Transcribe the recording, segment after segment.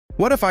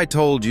What if I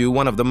told you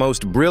one of the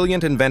most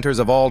brilliant inventors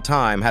of all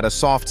time had a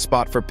soft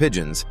spot for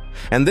pigeons,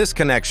 and this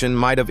connection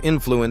might have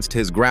influenced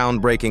his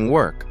groundbreaking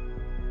work?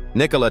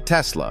 Nikola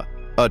Tesla,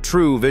 a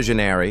true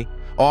visionary,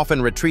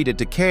 often retreated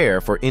to care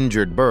for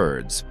injured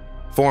birds,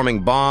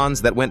 forming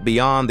bonds that went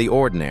beyond the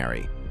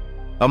ordinary.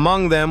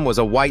 Among them was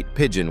a white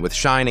pigeon with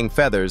shining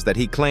feathers that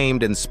he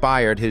claimed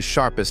inspired his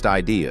sharpest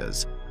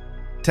ideas.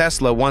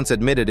 Tesla once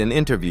admitted in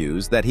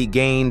interviews that he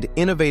gained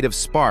innovative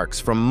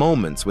sparks from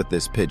moments with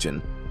this pigeon,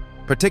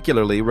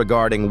 particularly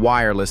regarding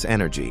wireless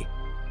energy.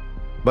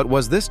 But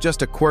was this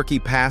just a quirky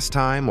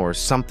pastime or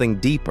something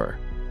deeper?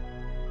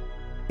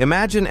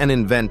 Imagine an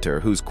inventor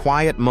whose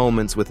quiet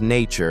moments with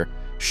nature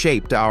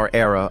shaped our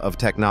era of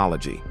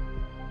technology.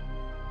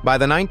 By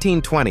the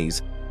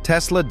 1920s,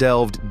 Tesla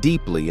delved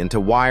deeply into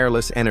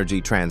wireless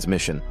energy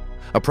transmission,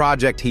 a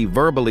project he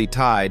verbally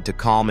tied to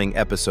calming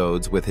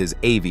episodes with his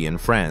avian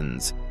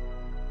friends.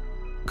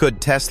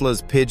 Could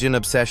Tesla's pigeon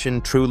obsession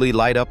truly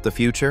light up the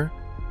future?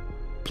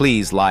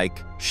 Please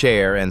like,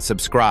 share, and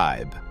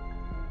subscribe.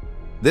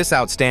 This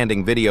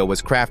outstanding video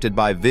was crafted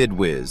by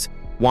VidWiz.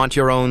 Want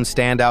your own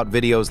standout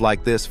videos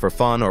like this for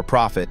fun or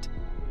profit?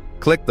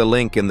 Click the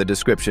link in the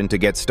description to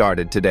get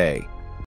started today.